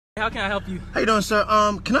How can I help you? How you doing, sir?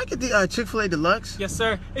 Can I get the Chick-fil-A Deluxe? Yes,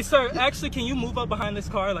 sir. Hey, sir, actually, can you move up behind this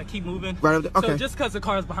car? Like, keep moving. Right up there? Okay. So, just because the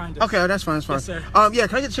car is behind us. Okay, that's fine, that's fine. Yes, sir. Yeah,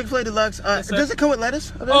 can I get Chick-fil-A Deluxe? Yes, sir. Does it come with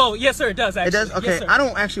lettuce? Oh, yes, sir, it does, actually. It does? Okay. Yes, sir. I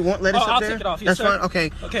don't actually want lettuce up I'll there. take it off. Yes, that's sir. fine?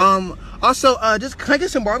 Okay. Okay. Also, just, can I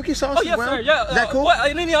get some barbecue sauce Oh, yes, as well? sir, yeah. Is that cool? What,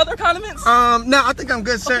 and any other condiments? No, I think I'm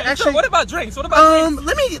good, sir. Okay, Actually, sir, what about drinks? What about drinks?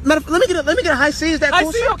 let me get a high C. Is that I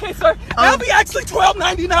cool, see, sir? okay, sir. That'll be actually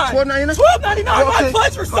 $12.99. $12.99? $12.99, Okay. my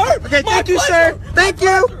pleasure, sir. Okay, My thank you, pleasure. sir. Thank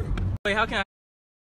you. Wait, how can I